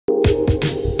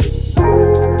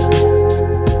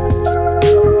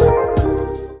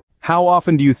How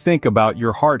often do you think about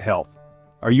your heart health?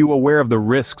 Are you aware of the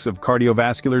risks of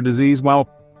cardiovascular disease? Well,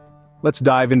 let's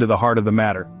dive into the heart of the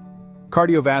matter.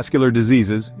 Cardiovascular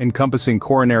diseases, encompassing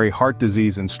coronary heart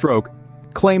disease and stroke,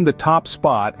 claim the top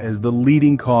spot as the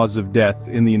leading cause of death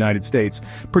in the United States.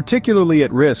 Particularly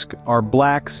at risk are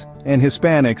Blacks and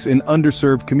Hispanics in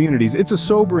underserved communities. It's a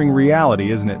sobering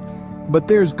reality, isn't it? But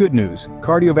there's good news.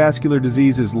 Cardiovascular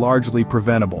disease is largely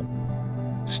preventable.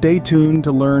 Stay tuned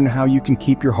to learn how you can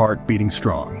keep your heart beating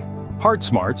strong. Heart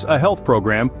Smarts, a health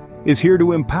program, is here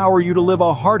to empower you to live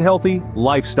a heart-healthy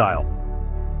lifestyle.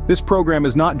 This program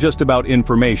is not just about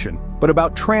information, but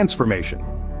about transformation.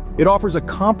 It offers a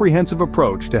comprehensive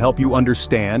approach to help you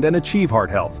understand and achieve heart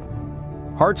health.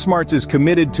 Heart Smarts is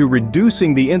committed to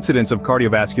reducing the incidence of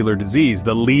cardiovascular disease,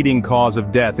 the leading cause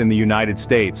of death in the United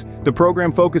States. The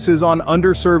program focuses on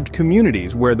underserved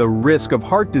communities where the risk of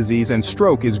heart disease and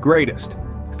stroke is greatest.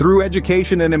 Through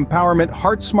education and empowerment,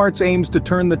 Heart Smarts aims to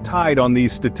turn the tide on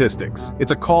these statistics.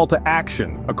 It's a call to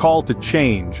action, a call to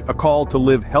change, a call to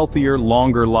live healthier,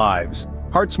 longer lives.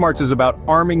 Heart Smarts is about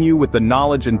arming you with the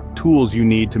knowledge and tools you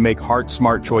need to make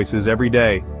heart-smart choices every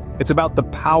day. It's about the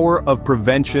power of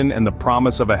prevention and the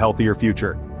promise of a healthier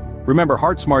future. Remember,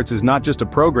 Heart Smarts is not just a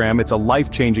program, it's a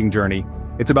life-changing journey.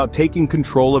 It's about taking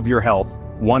control of your health,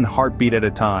 one heartbeat at a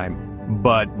time.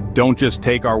 But don't just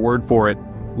take our word for it.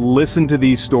 Listen to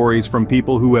these stories from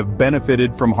people who have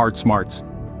benefited from Heart Smarts.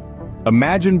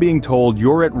 Imagine being told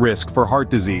you're at risk for heart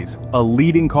disease, a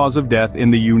leading cause of death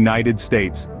in the United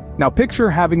States. Now picture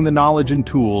having the knowledge and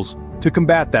tools to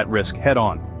combat that risk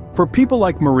head-on. For people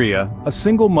like Maria, a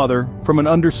single mother from an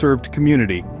underserved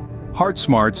community, Heart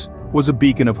Smarts was a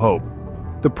beacon of hope.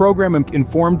 The program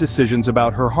informed decisions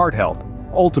about her heart health,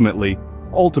 ultimately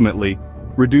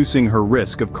reducing her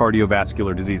risk of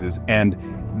cardiovascular diseases. And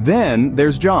then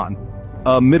there's John,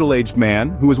 a middle-aged man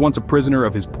who was once a prisoner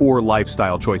of his poor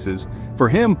lifestyle choices. For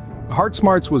him, Heart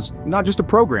Smarts was not just a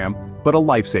program, but a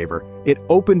lifesaver. It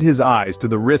opened his eyes to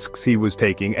the risks he was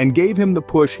taking and gave him the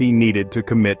push he needed to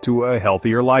commit to a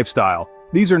healthier lifestyle.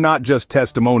 These are not just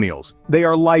testimonials, they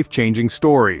are life-changing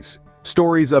stories.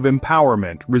 Stories of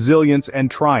empowerment, resilience, and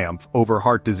triumph over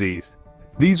heart disease.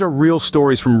 These are real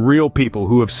stories from real people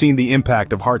who have seen the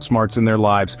impact of Heart Smarts in their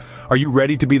lives. Are you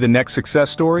ready to be the next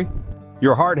success story?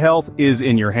 Your heart health is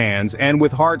in your hands, and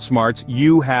with Heart Smarts,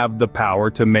 you have the power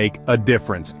to make a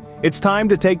difference. It's time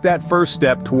to take that first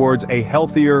step towards a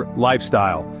healthier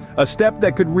lifestyle, a step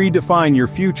that could redefine your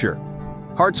future.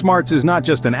 Heart Smarts is not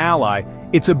just an ally,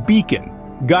 it's a beacon,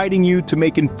 guiding you to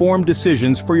make informed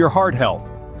decisions for your heart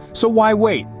health. So why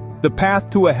wait? The path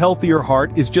to a healthier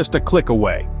heart is just a click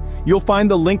away. You'll find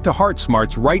the link to Heart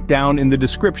Smarts right down in the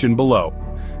description below.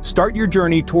 Start your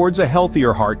journey towards a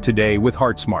healthier heart today with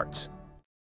Heart Smarts.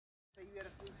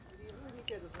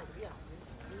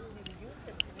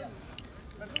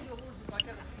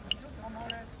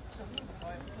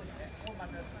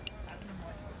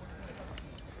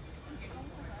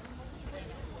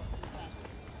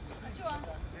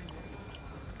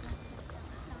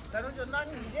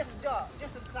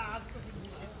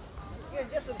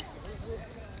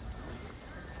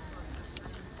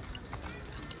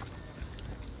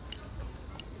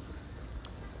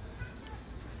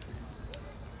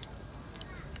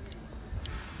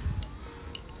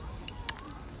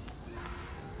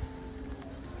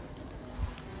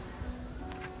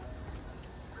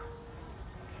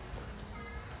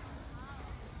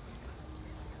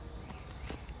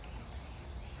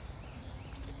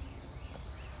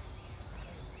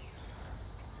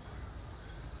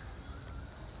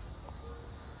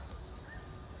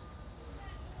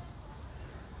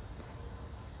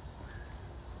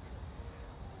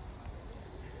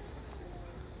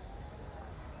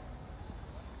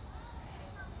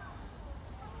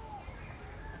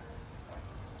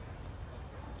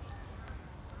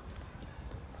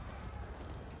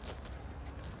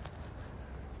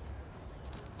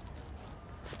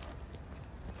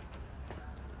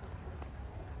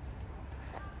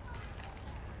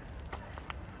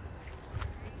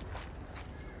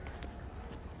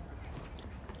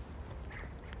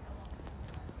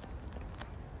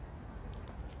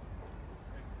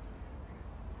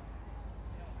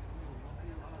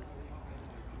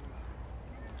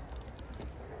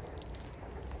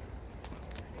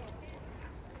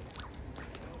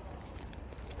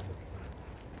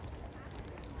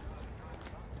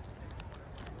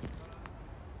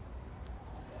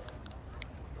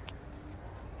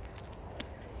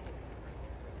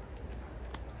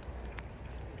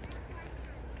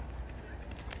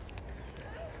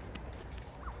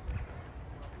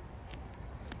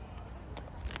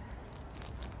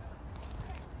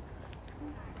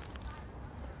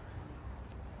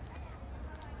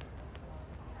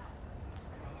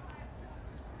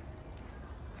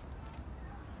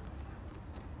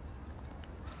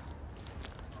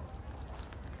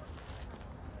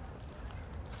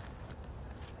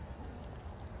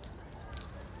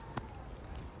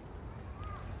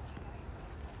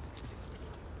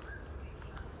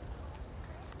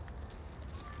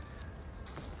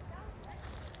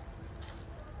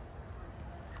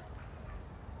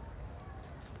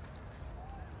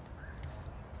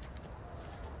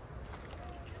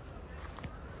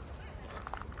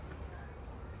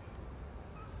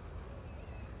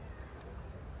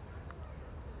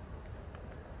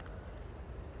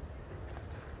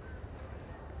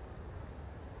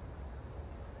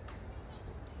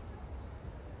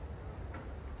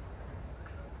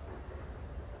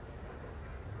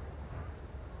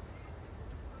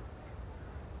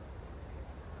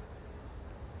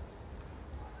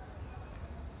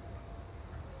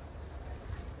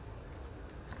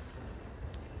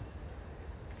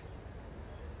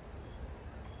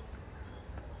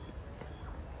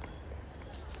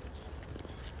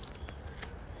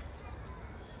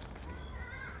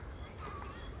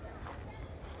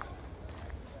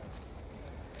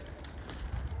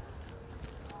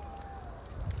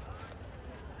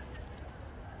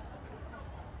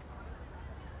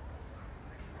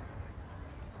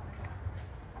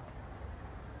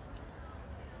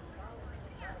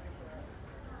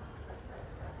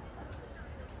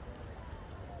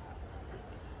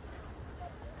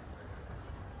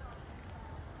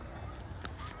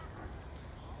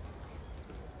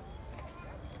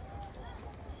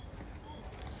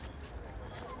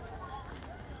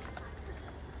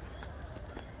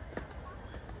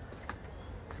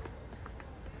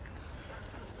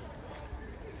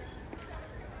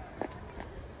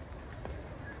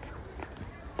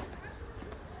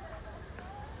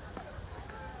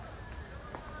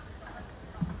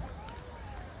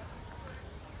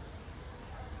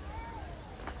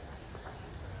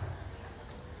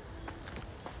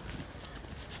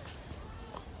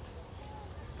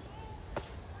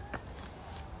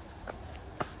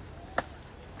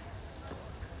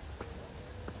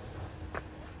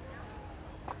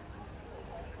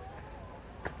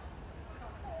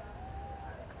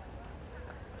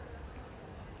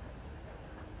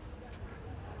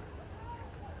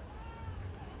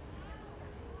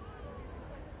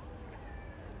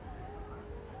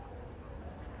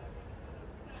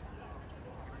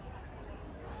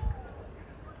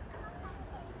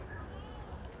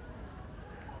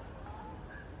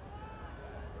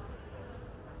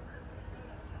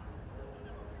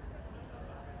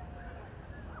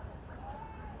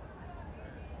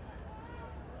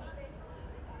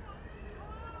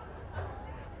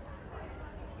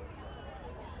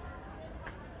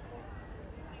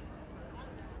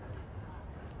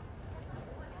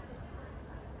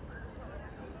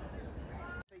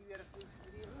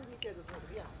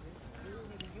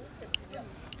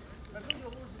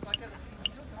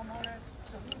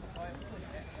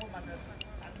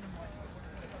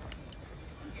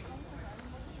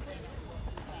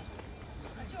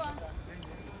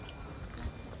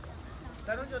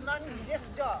 是拿你这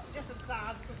是叫，这是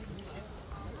啥子？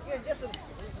这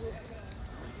是。